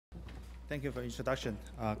Thank you for the introduction.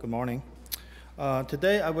 Good morning.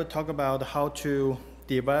 Today I will talk about how to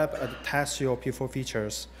develop and test your P4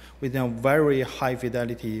 features within a very high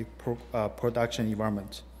fidelity production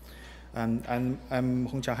environment. I'm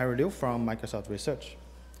Hongqiang Liu from Microsoft Research.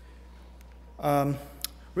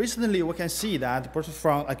 Recently, we can see that both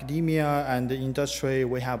from academia and the industry,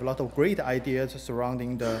 we have a lot of great ideas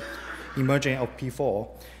surrounding the emerging of P4.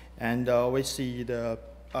 And we see the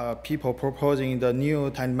people proposing the new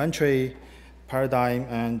telemetry paradigm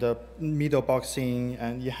and middle boxing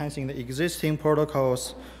and enhancing the existing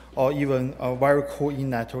protocols, or even very cool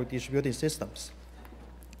in-network distributed systems.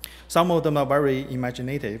 Some of them are very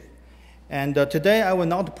imaginative. And today I will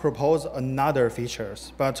not propose another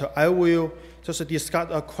features, but I will just discuss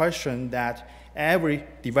a question that every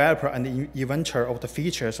developer and inventor of the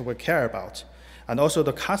features will care about, and also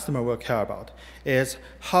the customer will care about, is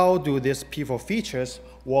how do these P4 features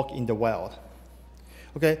work in the wild?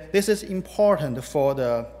 Okay, this is important for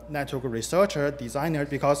the network researcher, designer,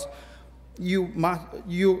 because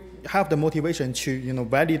you have the motivation to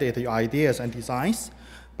validate your ideas and designs,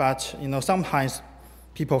 but sometimes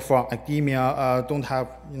people from academia don't have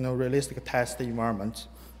realistic test environment.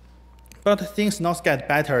 But things not get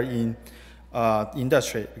better in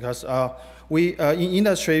industry, because in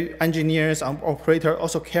industry, engineers and operators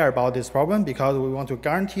also care about this problem, because we want to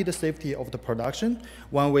guarantee the safety of the production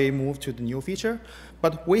when we move to the new feature.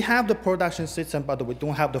 But we have the production system, but we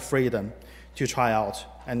don't have the freedom to try out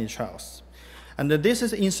any trials. And this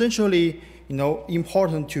is essentially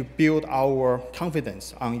important to build our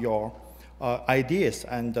confidence on your ideas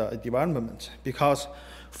and development, because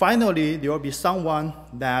finally there will be someone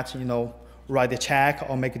that write a check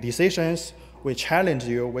or make decisions. We challenge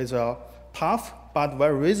you with a tough but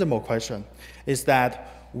very reasonable question: is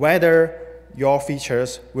that whether your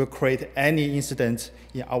features will create any incidents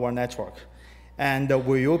in our network, and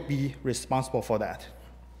will you be responsible for that?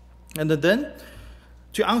 And then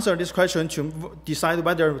to answer this question, to decide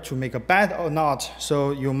whether to make a bet or not,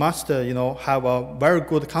 so you must have a very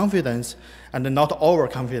good confidence and not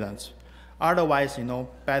overconfidence. Otherwise,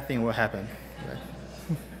 bad thing will happen.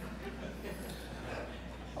 Right?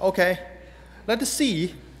 Okay, let's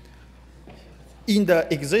see in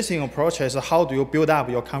the existing approaches, how do you build up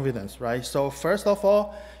your confidence, right? So first of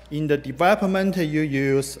all, in the development, you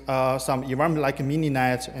use some environment like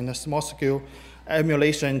Mininet and a small scale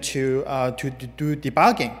emulation to do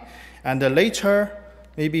debugging. And later,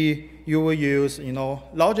 maybe you will use,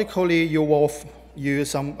 logically, you will use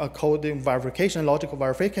some coding verification, logical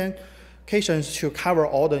verifications to cover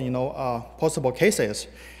all the, possible cases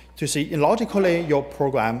to see logically your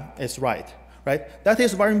program is right, right? That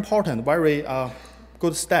is very important, very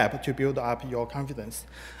good step to build up your confidence.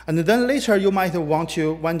 And then later you might want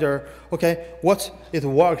to wonder, okay, what it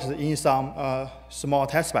works in some small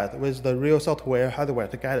testbed with the real software, hardware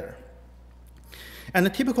together.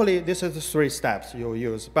 And typically this is the 3 steps you'll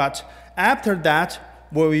use. But after that,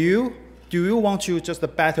 do you want to just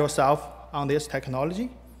bet yourself on this technology?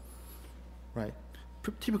 Right?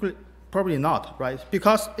 Typically, probably not, right?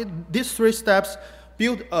 Because these 3 steps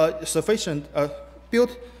build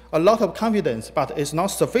a lot of confidence, but it's not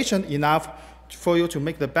sufficient enough for you to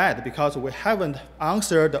make the bet, because we haven't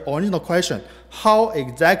answered the original question, how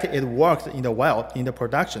exactly it works in the wild, in the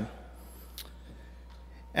production.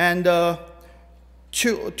 And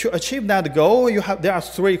to achieve that goal, there are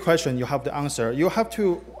 3 questions you have to answer. You have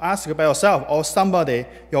to ask about yourself, or somebody,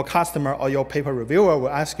 your customer or your paper reviewer will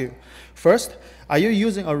ask you. First, are you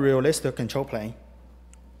using a realistic control plane?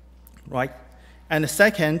 Right? And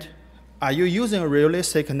second, are you using a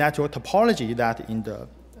realistic network topology that in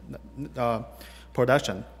the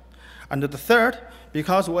production? And the third,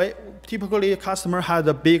 because typically a customer has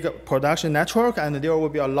a big production network, and there will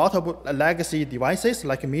be a lot of legacy devices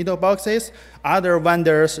like middle boxes, other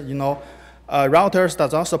vendors, routers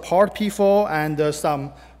that don't support P4, and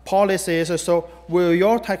some policies. So will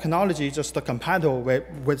your technology just compatible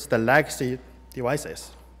with the legacy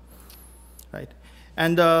devices, right?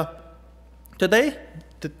 And today,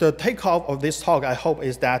 the takeoff of this talk, I hope,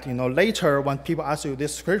 is that later when people ask you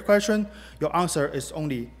this question, your answer is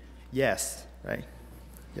only yes, right?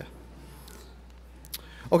 Yeah.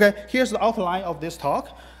 Okay, here's the outline of this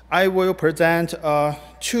talk. I will present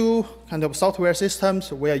 2 kind of software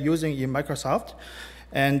systems we are using in Microsoft.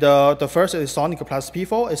 And the first is SONiC plus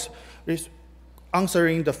P4, is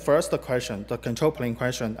answering the first question, the control plane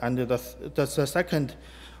question. And the second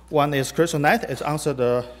one is CrystalNet. It's answer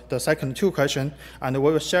the second 2 questions, and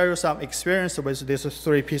we will share some experience with these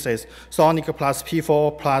 3 pieces, SONiC plus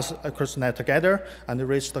P4 plus CrystalNet together, and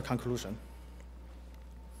reach the conclusion.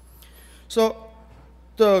 So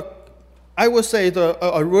I would say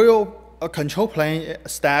a real a control plane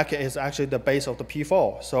stack is actually the base of the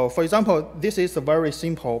P4. So for example, this is a very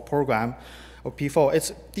simple program of P4.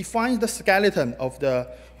 It defines the skeleton of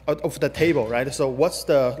the table, right? So what's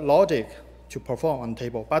the logic to perform on the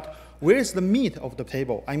table? But where is the meat of the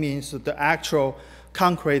table? I mean, so the actual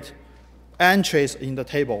concrete entries in the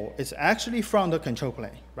table is actually from the control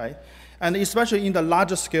plane, right? And especially in the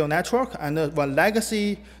larger scale network, and when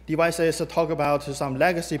legacy devices talk about some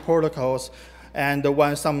legacy protocols, and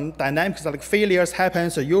when some dynamics like failures happen,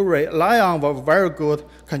 so you rely on a very good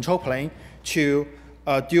control plane to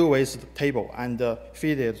deal with the table and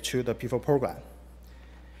feed it to the P4 program.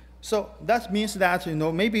 So that means that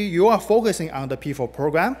maybe you are focusing on the P4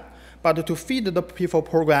 program, but to feed the P4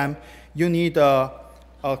 program, you need a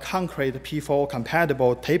concrete P4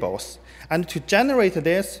 compatible tables. And to generate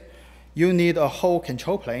this, you need a whole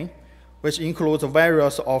control plane, which includes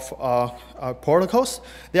various of protocols.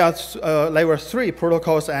 There are layer 3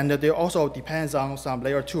 protocols, and they also depends on some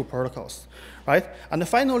layer 2 protocols, right? And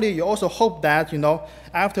finally, you also hope that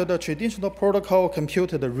after the traditional protocol compute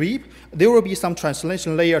the read, there will be some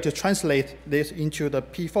translation layer to translate this into the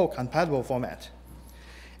P4 compatible format.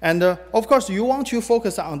 And of course, you want to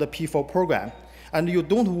focus on the P4 program, and you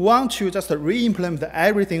don't want to just re-implement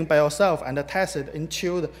everything by yourself and test it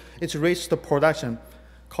until it reaches the production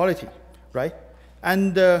quality, right?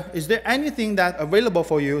 And is there anything that available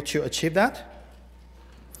for you to achieve that?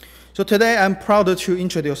 So today I'm proud to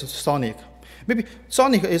introduce SONiC. Maybe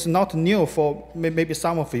SONiC is not new for maybe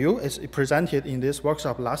some of you. It's presented in this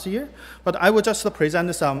workshop last year, but I will just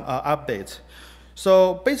present some updates.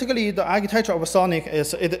 So basically, the architecture of SONiC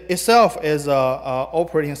is itself is an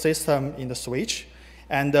operating system in the switch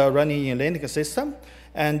and running in Linux system.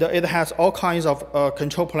 And it has all kinds of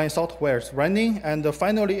control plane softwares running. And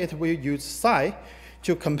finally, it will use Psi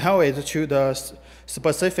to compile it to the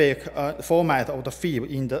specific format of the feed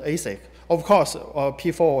in the ASIC. Of course,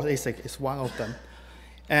 P4 ASIC is one of them.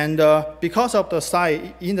 And because of the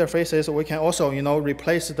Psi interfaces, we can also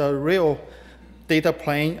replace the real data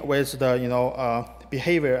plane with the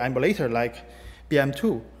behavior emulator like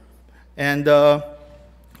BM2. And the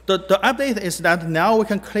update is that now we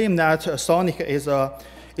can claim that SONiC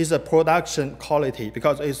is a production quality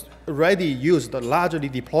because it's already used, largely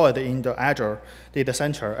deployed in the Azure data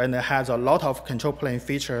center, and it has a lot of control plane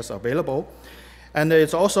features available. And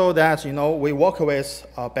it's also that we work with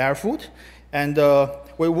Barefoot, and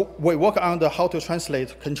we work on how to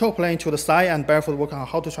translate control plane to the Psi, and Barefoot work on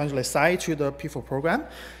how to translate Psi to the P4 program.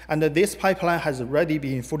 And this pipeline has already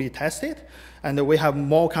been fully tested, and we have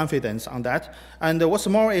more confidence on that. And what's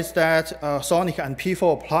more is that SONiC and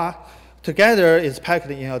P4 together is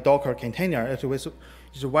packed in a Docker container.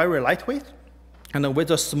 It's very lightweight, and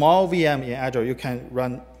with a small VM in Azure, you can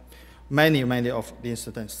run many of the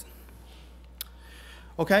instances.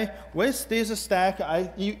 Okay, with this stack,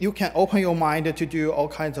 you can open your mind to do all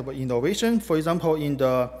kinds of innovation. For example, in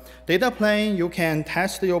the data plane, you can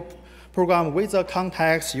test your program with the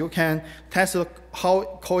context. You can test how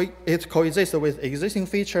it coexists with existing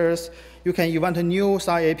features. You can invent a new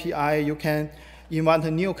Psi API. You can invent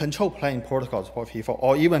a new control plane protocols for P4,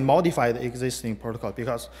 or even modify the existing protocol,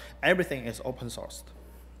 because everything is open sourced.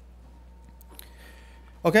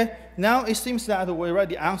 Okay, now it seems that we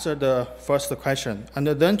already answered the first question. And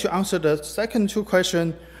then to answer the second two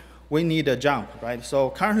questions, we need a jump, right?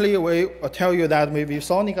 So currently, we tell you that maybe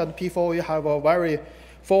SONiC and P4, you have a very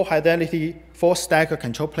full fidelity, full stack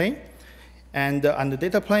control plane and the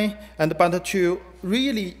data plane. But to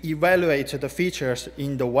really evaluate the features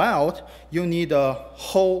in the wild, you need a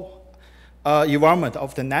whole environment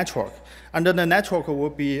of the network. And the network will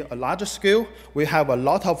be a larger scale. We have a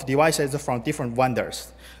lot of devices from different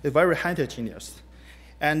vendors. It's very heterogeneous.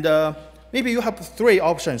 And maybe you have three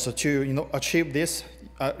options to achieve this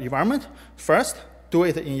environment. First, do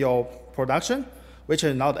it in your production, which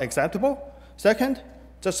is not acceptable. Second,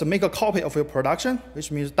 just make a copy of your production,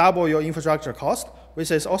 which means double your infrastructure cost, which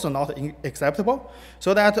is also not acceptable.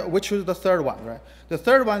 So that we choose the third one, right? The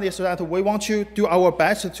third one is that we want to do our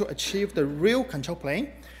best to achieve the real control plane,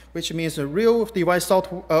 which means the real device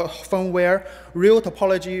software, firmware, real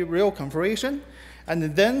topology, real configuration.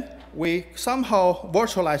 And then we somehow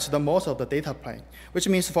virtualize the most of the data plane, which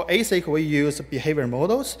means for ASIC, we use behavior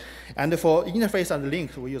models. And for interface and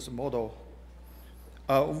links, we use model,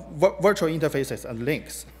 virtual interfaces and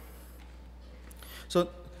links. So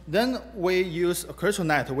then we use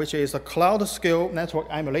CrystalNet, which is a cloud scale network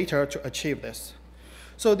emulator to achieve this.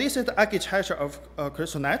 So this is the architecture of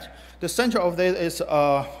CrystalNet. The center of this is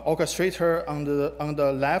orchestrator on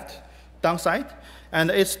the left downside,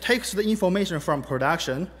 and it takes the information from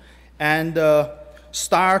production and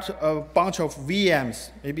start a bunch of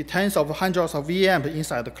VMs, maybe tens of hundreds of VMs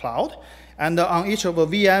inside the cloud. And on each of the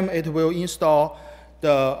VM, it will install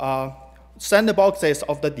the sandboxes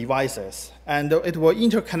of the devices. And it will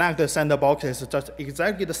interconnect the sandboxes just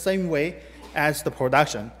exactly the same way as the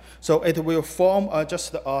production. So it will form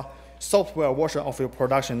just a software version of your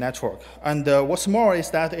production network. And what's more is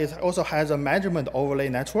that it also has a measurement overlay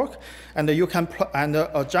network. And you can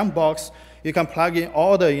a jump box, you can plug in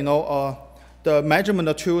all the the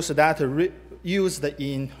measurement tools that used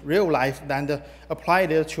in real life and apply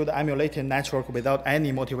it to the emulated network without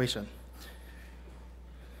any modification.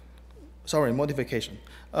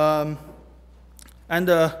 I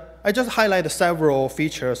just highlight several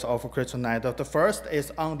features of CrystalNet. The first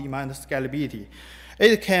is on-demand scalability.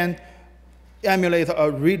 It can emulate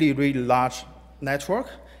a really, really large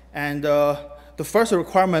network. And the first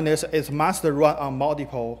requirement is it must run on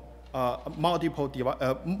multiple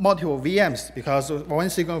VMs, because one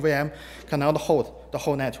single VM cannot hold the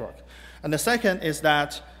whole network. And the second is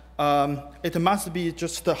that it must be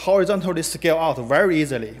just horizontally scale out very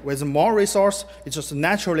easily. With more resource, it just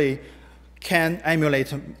naturally can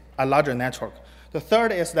emulate a larger network. The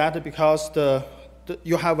third is that because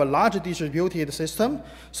you have a large distributed system,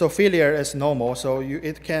 so failure is normal. So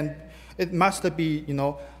it must be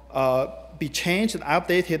be changed,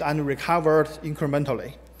 updated, and recovered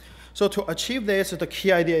incrementally. So to achieve this, the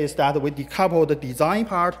key idea is that we decouple the design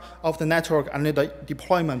part of the network and the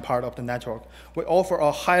deployment part of the network. We offer a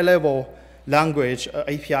high-level language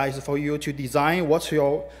APIs for you to design what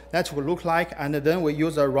your network look like, and then we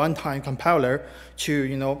use a runtime compiler to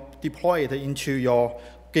deploy it into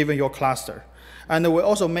given your cluster. And we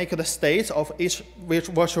also make the states of each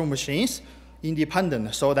virtual machines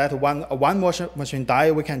independent, so that when one machine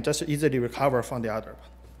dies, we can just easily recover from the other.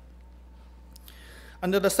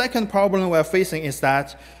 And the second problem we're facing is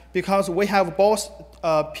that because we have both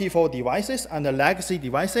P4 devices and the legacy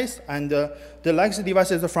devices, and the legacy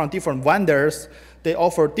devices from different vendors, they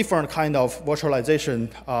offer different kind of virtualization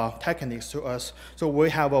techniques to us. So we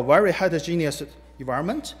have a very heterogeneous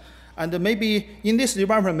environment. And maybe in this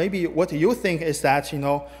environment, maybe what you think is that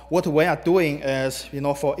what we are doing is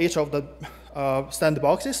for each of the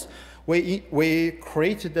sandboxes, we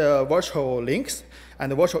create the virtual links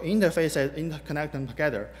and the virtual interfaces interconnect them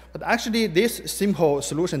together. But actually, this simple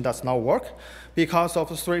solution does not work because of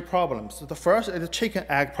three problems. The first is the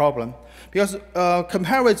chicken-egg problem. Because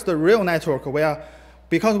compared with the real network,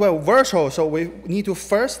 because we're virtual, so we need to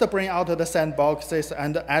first bring out the sandboxes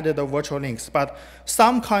and add the virtual links. But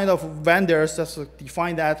some kind of vendors just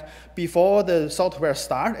define that before the software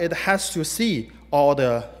starts, it has to see all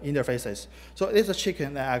the interfaces. So it's a chicken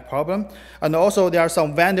and egg problem. And also there are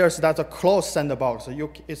some vendors that are closed sandbox.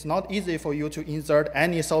 So it's not easy for you to insert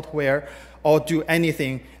any software or do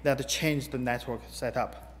anything that change the network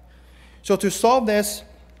setup. So to solve this,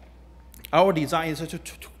 our design is to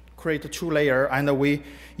create a two-layer, and we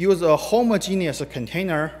use a homogeneous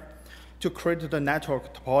container to create the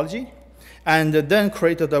network topology, and then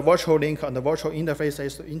create the virtual link and the virtual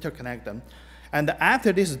interfaces to interconnect them. And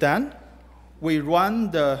after this is done, we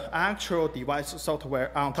run the actual device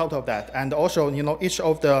software on top of that. And also, each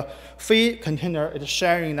of the feed container is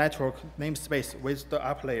sharing network namespace with the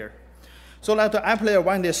app layer. So that the app layer,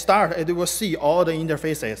 when they start, it will see all the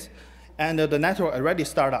interfaces. And the network already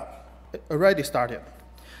started.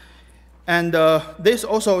 And this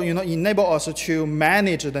also enable us to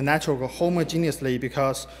manage the network homogeneously,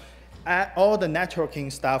 because all the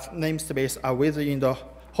networking stuff namespace are within the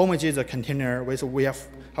homogeneous container, which we have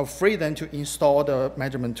freedom to install the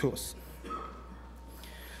measurement tools.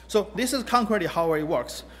 So this is concretely how it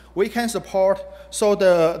works. We can support, so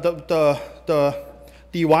the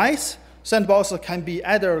device sandbox can be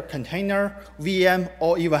either container, VM,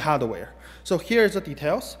 or even hardware. So here's the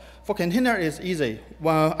details. For container, it's easy.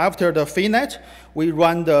 Well, after the FreeNet, we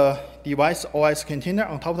run the device OS container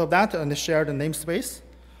on top of that and share the namespace.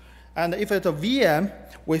 And if it's a VM,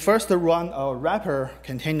 we first run a wrapper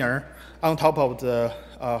container on top of the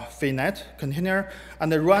FreeNet container,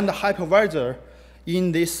 and then run the hypervisor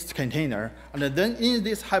in this container. And then in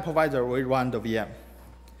this hypervisor, we run the VM.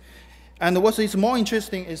 And what is more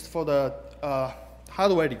interesting is for the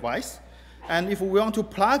hardware device. And if we want to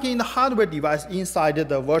plug in the hardware device inside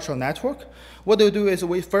the virtual network, what we do is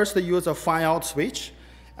we first use a fan-out switch,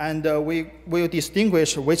 and we will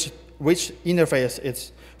distinguish which interface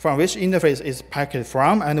is packet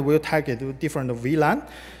from, and we'll tag it to different VLAN.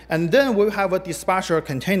 And then we'll have a dispatcher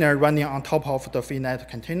container running on top of the FreeNet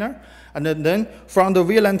container. And then from the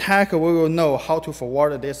VLAN tag, we will know how to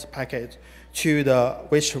forward this packet to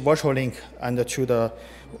which virtual link and to the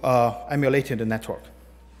emulated network.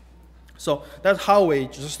 So that's how we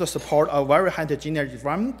just support a very heterogeneous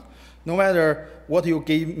environment, no matter what you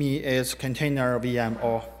give me is container, VM,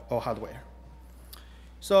 or hardware.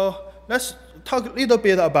 So let's talk a little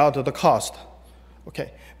bit about the cost.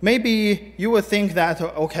 Okay, maybe you would think that,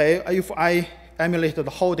 okay, if I emulate the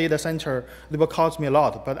whole data center, it will cost me a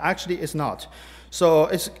lot, but actually it's not. So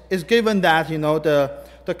it's given that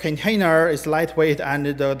the container is lightweight and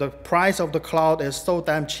the price of the cloud is so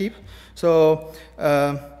damn cheap. So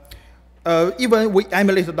even we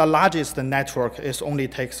emulate the largest network, it only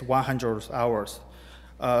takes 100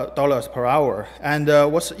 dollars per hour. And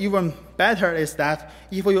what's even better is that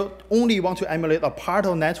if you only want to emulate a part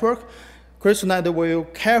of network, CrystalNet will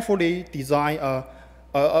carefully design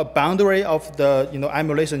a boundary of the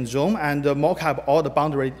emulation zone and mock up all the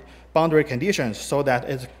boundary conditions so that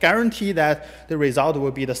it's guaranteed that the result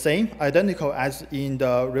will be the same, identical as in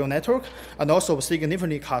the real network, and also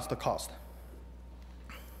significantly cuts the cost.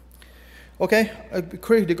 Okay, I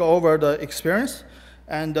quickly go over the experience.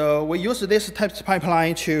 And we use this test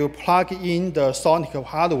pipeline to plug in the SONiC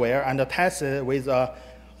hardware and test it with a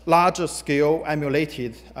large scale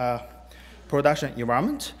emulated production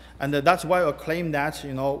environment. And that's why I claim that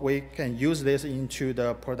we can use this into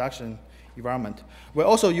the production environment. We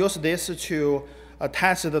also use this to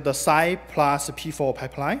test the Psi plus P4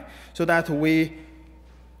 pipeline so that we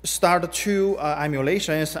start two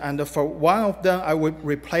emulations, and for one of them, I will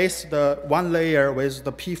replace the one layer with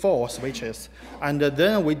the P4 switches, and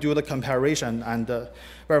then we do the comparison and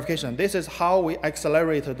verification. This is how we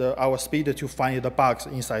accelerated our speed to find the bugs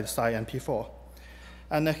inside Psi and P4.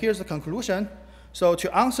 And here's the conclusion. So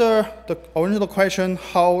to answer the original question,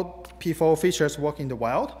 how P4 features work in the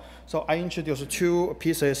wild, so I introduced two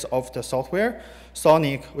pieces of the software,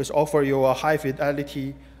 SONiC, which offer you a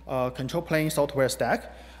high-fidelity control plane software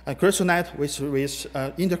stack, and CrystalNet, which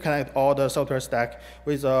interconnect all the software stack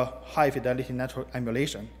with a high-fidelity network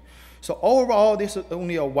emulation. So overall, this is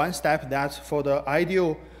only a one step that for the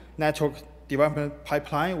ideal network development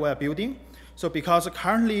pipeline we're building. So because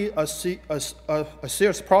currently a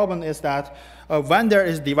serious problem is that a vendor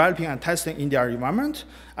is developing and testing in their environment,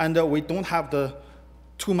 and we don't have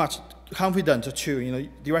too much confidence to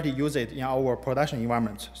directly use it in our production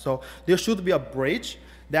environment. So there should be a bridge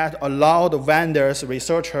that allow the vendors,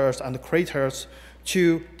 researchers, and creators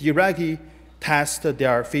to directly test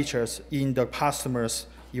their features in the customer's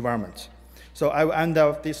environment. So I will end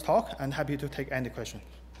up this talk and happy to take any questions.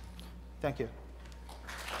 Thank you.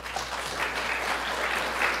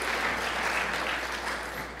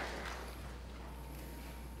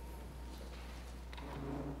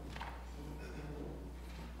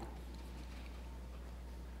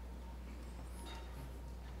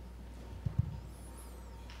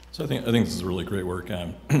 So I think this is really great work,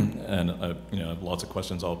 and I have lots of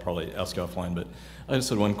questions I'll probably ask you offline. But I just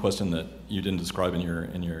had one question that you didn't describe in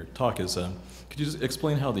your talk. Is could you just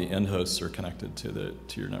explain how the end hosts are connected to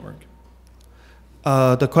your network?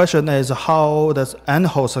 The question is how does end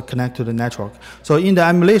host connect to the network? So in the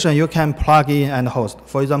emulation, you can plug in end host.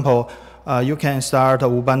 For example, you can start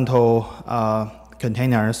Ubuntu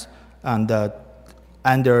containers and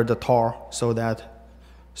under the Tor so the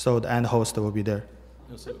end host will be there.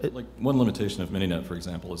 So, like one limitation of Mininet, for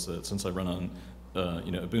example, is that since I run on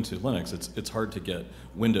Ubuntu Linux, it's hard to get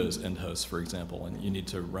Windows end hosts, for example, and you need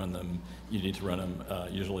to run them.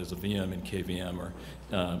 Usually as a VM in KVM. Or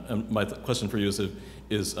and my question for you is, do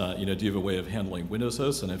you have a way of handling Windows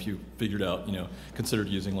hosts? And if you figured out, considered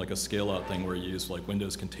using like a scale-out thing where you use like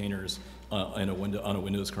Windows containers on a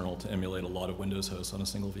Windows kernel to emulate a lot of Windows hosts on a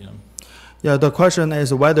single VM? Yeah, the question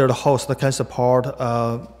is whether the host can support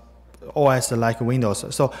OS like Windows.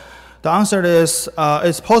 So the answer is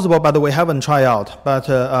it's possible, but we haven't tried out. But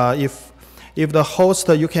if the host,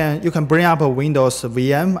 you can bring up a Windows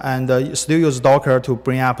VM and still use Docker to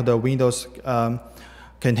bring up the Windows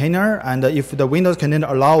container. And if the Windows container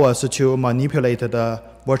allow us to manipulate the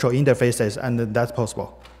virtual interfaces, and that's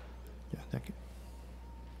possible. Yeah, thank you.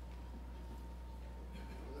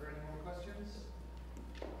 Are there any more questions?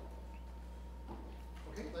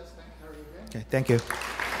 Okay, let's thank Harry again. Okay, thank you.